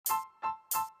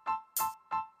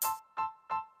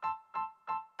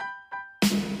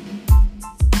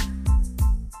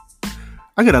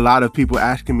I get a lot of people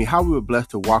asking me how we were blessed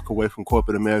to walk away from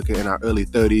corporate America in our early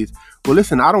 30s. Well,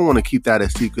 listen, I don't want to keep that a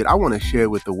secret. I want to share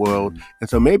it with the world. And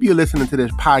so maybe you're listening to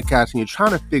this podcast and you're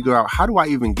trying to figure out, how do I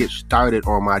even get started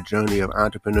on my journey of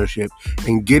entrepreneurship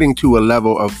and getting to a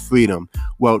level of freedom?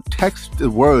 Well, text the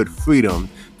word freedom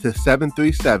to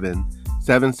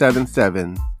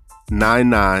 737-777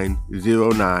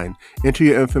 9909. Enter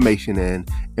your information in,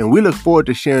 and we look forward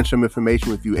to sharing some information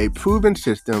with you. A proven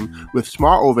system with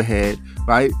small overhead,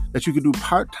 right? That you can do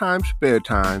part-time, spare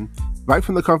time, right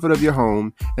from the comfort of your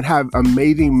home, and have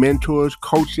amazing mentors,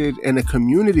 coaches, and a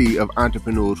community of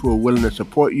entrepreneurs who are willing to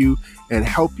support you and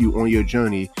help you on your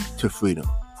journey to freedom.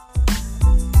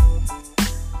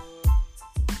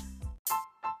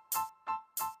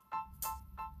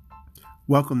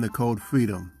 Welcome to Code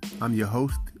Freedom. I'm your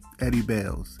host, Eddie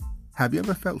Bales. Have you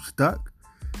ever felt stuck?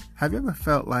 Have you ever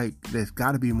felt like there's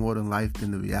got to be more than life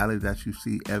than the reality that you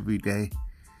see every day?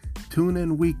 Tune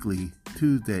in weekly,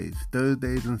 Tuesdays,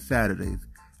 Thursdays, and Saturdays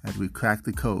as we crack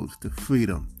the codes to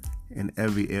freedom in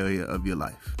every area of your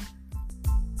life.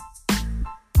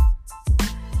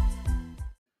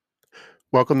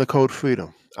 Welcome to Code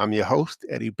Freedom. I'm your host,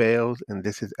 Eddie Bales, and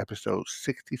this is episode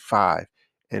 65.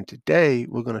 And today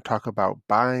we're going to talk about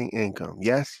buying income.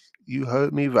 Yes, you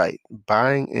heard me right,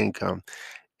 buying income.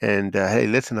 And hey,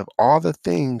 listen, of all the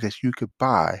things that you could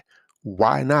buy,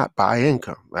 why not buy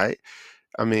income, right?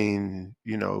 I mean,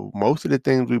 most of the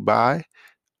things we buy,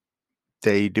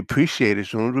 they depreciate as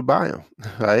soon as we buy them,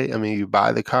 right? I mean, you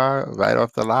buy the car right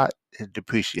off the lot, it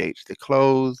depreciates. The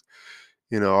clothes,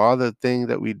 all the things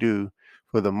that we do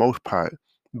for the most part.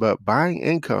 But buying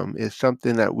income is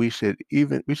something that we should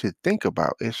think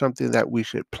about. It's something that we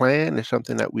should plan. It's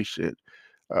something that we should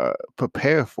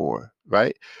prepare for,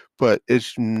 right? But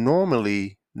it's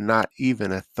normally not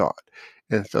even a thought.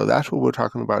 And so that's what we're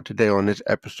talking about today on this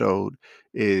episode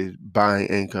is buying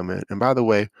income. And by the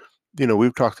way,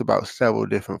 we've talked about several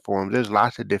different forms. There's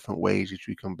lots of different ways that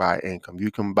you can buy income.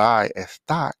 You can buy a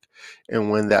stock,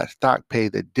 and when that stock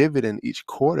pays a dividend each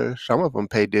quarter, some of them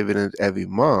pay dividends every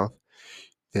month,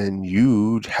 then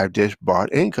you have just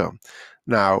bought income.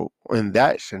 Now, in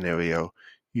that scenario,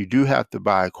 you do have to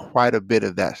buy quite a bit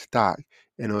of that stock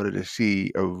in order to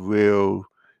see a real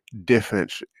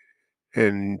difference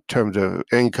in terms of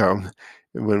income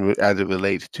as it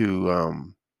relates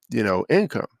to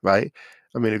income, right?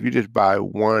 I mean, if you just buy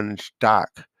one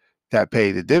stock that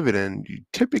pays a dividend, you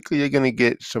typically are going to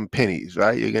get some pennies,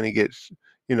 right? You're going to get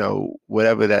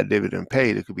whatever that dividend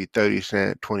paid. It could be 30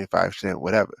 cents, 25 cents,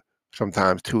 whatever.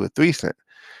 Sometimes 2 or 3 cents,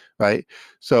 right?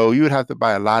 So you would have to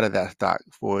buy a lot of that stock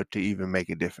for it to even make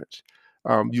a difference.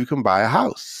 You can buy a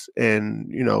house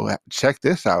and, check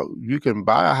this out. You can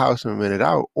buy a house and rent it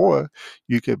out, or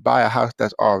you could buy a house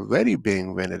that's already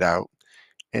being rented out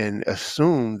and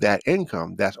assume that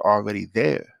income that's already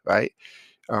there, right?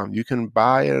 You can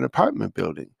buy an apartment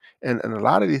building. And a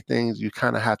lot of these things, you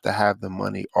kind of have to have the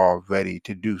money already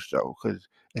to do so, because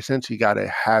essentially you got to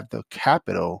have the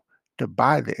capital to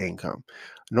buy the income.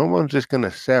 No one's just going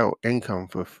to sell income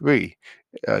for free.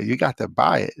 You got to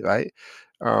buy it, right?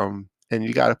 And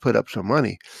you got to put up some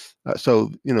money. So,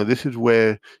 this is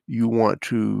where you want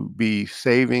to be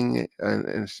saving.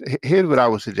 And here's what I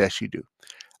would suggest you do.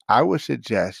 I would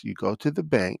suggest you go to the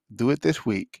bank, do it this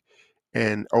week,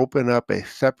 and open up a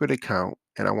separate account.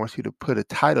 And I want you to put a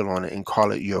title on it and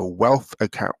call it your wealth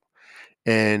account.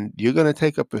 And you're going to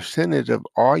take a percentage of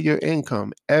all your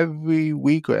income every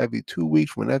week or every 2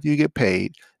 weeks, whenever you get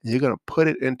paid, and you're going to put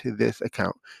it into this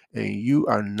account. And you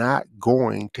are not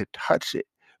going to touch it,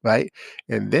 right?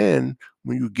 And then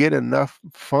when you get enough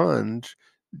funds,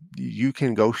 you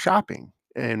can go shopping.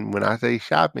 And when I say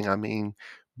shopping, I mean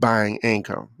buying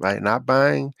income, right? Not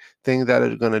buying things that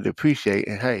are going to depreciate.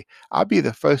 And hey, I'll be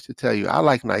the first to tell you, I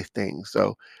like nice things.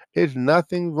 So there's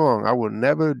nothing wrong. I will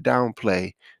never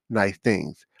downplay nice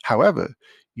things. However,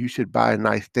 you should buy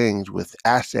nice things with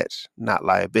assets, not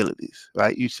liabilities,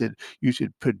 right? You should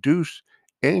produce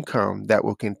income that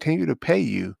will continue to pay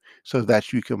you so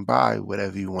that you can buy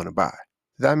whatever you want to buy.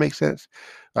 Does that make sense?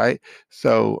 Right?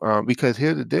 So, because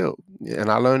here's the deal, and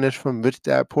I learned this from Rich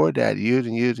Dad Poor Dad years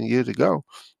and years and years ago,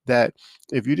 that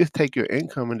if you just take your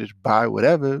income and just buy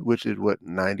whatever, which is what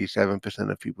 97%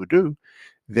 of people do,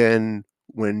 then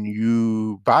when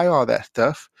you buy all that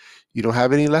stuff, you don't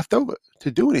have any left over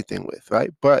to do anything with, right?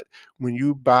 But when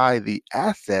you buy the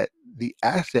asset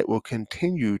will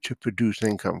continue to produce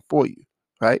income for you,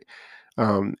 right?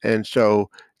 And so,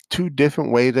 two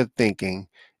different ways of thinking.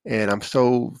 And I'm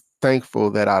so thankful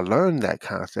that I learned that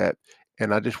concept.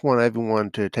 And I just want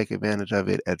everyone to take advantage of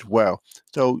it as well.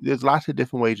 So there's lots of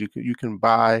different ways you can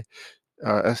buy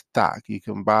a stock. You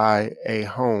can buy a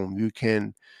home. You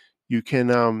can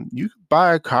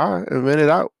buy a car and rent it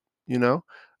out. You know,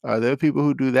 there are people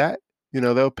who do that.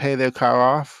 They'll pay their car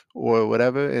off or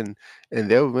whatever, and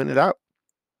they'll rent it out.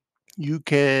 There's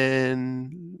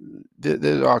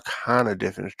all kind of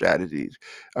different strategies,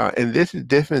 and this is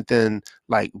different than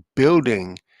like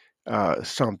building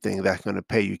something that's going to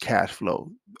pay you cash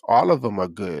flow. All of them are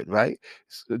good, right?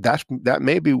 That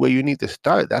may be where you need to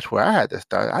start. That's where I had to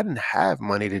start. I didn't have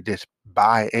money to just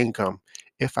buy income.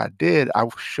 If I did, I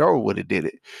sure would have did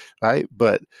it, right?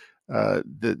 But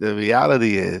the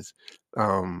reality is,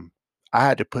 um, I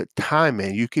had to put time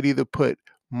in. You could either put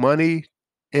money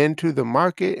into the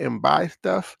market and buy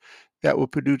stuff that will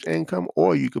produce income,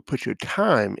 or you could put your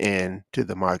time into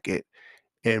the market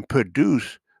and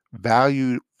produce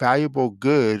valuable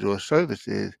goods or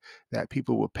services that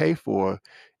people will pay for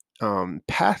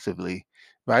passively,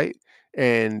 right?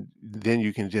 And then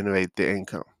you can generate the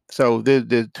income. So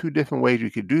there's two different ways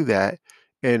you could do that.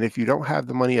 And if you don't have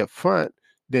the money up front,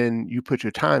 then you put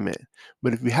your time in.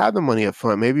 But if you have the money up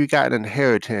front, maybe you got an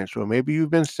inheritance, or maybe you've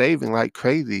been saving like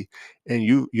crazy and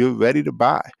you're ready to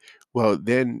buy. Well,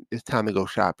 then it's time to go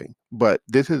shopping. But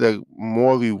this is a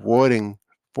more rewarding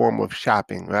form of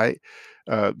shopping, right?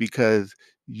 Because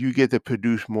you get to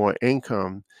produce more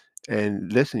income.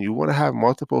 And listen, you want to have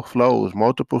multiple flows,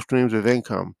 multiple streams of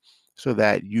income, so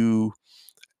that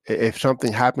if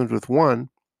something happens with one,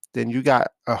 then you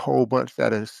got a whole bunch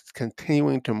that is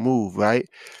continuing to move, right?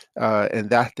 And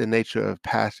that's the nature of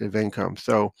passive income.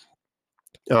 So,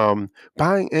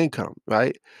 buying income,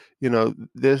 right?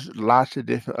 There's lots of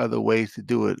different other ways to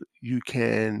do it. You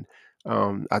can,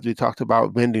 as we talked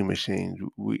about vending machines,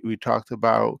 we talked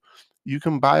about you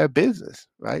can buy a business,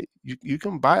 right? You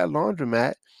can buy a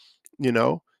laundromat, you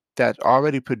know, that's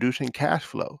already producing cash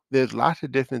flow. There's lots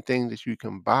of different things that you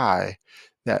can buy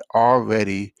that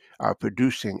already are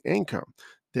producing income.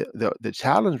 The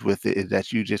challenge with it is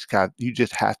that you just have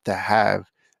to have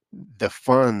the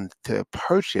funds to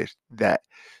purchase that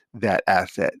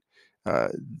asset, uh,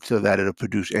 so that it'll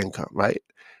produce income, right?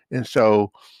 And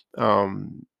so,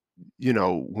 um,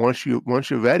 once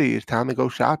you're ready, it's time to go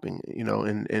shopping,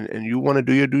 and you want to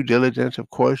do your due diligence. Of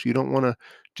course, you don't want to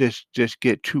just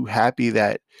get too happy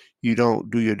that you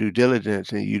don't do your due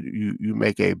diligence and you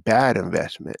make a bad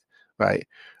investment, right?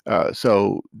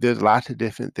 So there's lots of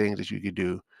different things that you could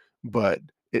do, but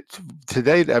it's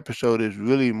today's episode is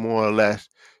really more or less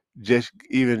just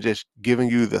giving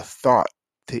you the thought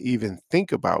to even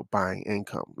think about buying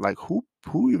income. Like who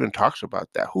even talks about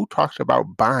that? Who talks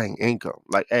about buying income?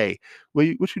 Like, hey, what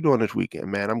you doing this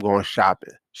weekend, man? I'm going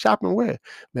shopping. Shopping where?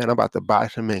 Man, I'm about to buy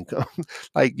some income.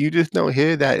 Like you just don't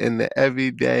hear that in the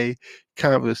everyday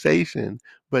conversation,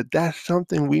 but that's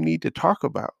something we need to talk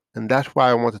about. And that's why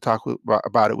I want to talk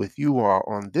about it with you all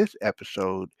on this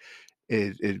episode,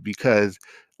 is because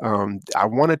I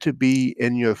want it to be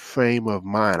in your frame of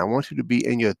mind. I want you to be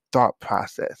in your thought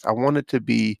process. I want it to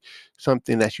be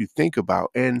something that you think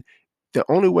about. And the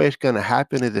only way it's going to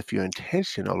happen is if you're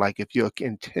intentional. Like if you're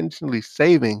intentionally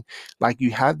saving, like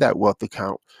you have that wealth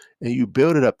account and you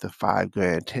build it up to 5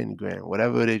 grand, 10 grand,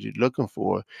 whatever it is you're looking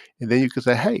for, and then you can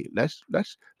say, "Hey, let's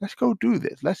go do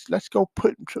this. Let's go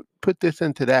put this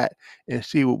into that and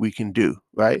see what we can do."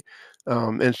 Right?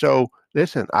 And so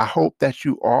listen, I hope that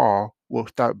you all will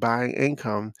start buying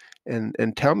income and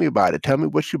tell me about it. Tell me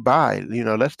what you buy.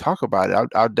 Let's talk about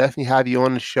it. I'll definitely have you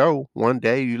on the show one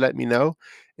day. You let me know,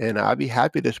 and I'll be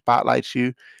happy to spotlight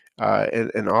you,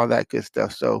 and all that good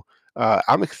stuff. So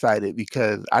I'm excited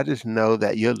because I just know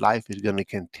that your life is going to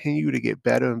continue to get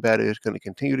better and better. It's going to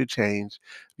continue to change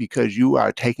because you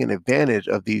are taking advantage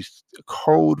of these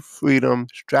code freedom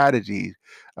strategies,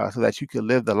 so that you can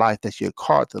live the life that you're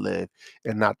called to live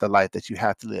and not the life that you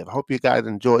have to live. I hope you guys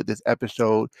enjoyed this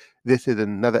episode. This is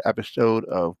another episode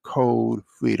of Code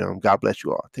Freedom. God bless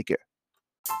you all. Take care.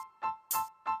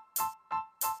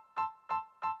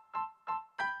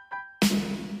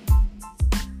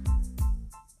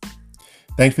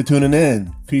 Thanks for tuning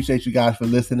in. Appreciate you guys for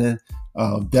listening.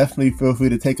 Definitely feel free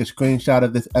to take a screenshot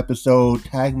of this episode,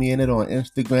 tag me in it on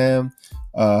Instagram,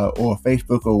 or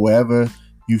Facebook, or wherever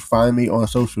you find me on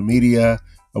social media.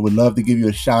 I would love to give you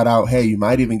a shout out. Hey, you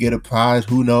might even get a prize.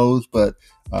 Who knows? But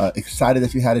excited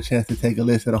that you had a chance to take a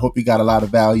listen. I hope you got a lot of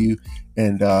value.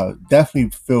 And definitely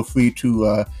feel free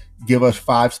to give us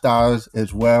 5 stars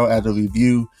as well as a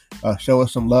review. Show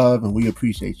us some love, and we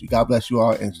appreciate you. God bless you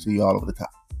all, and see you all over the top.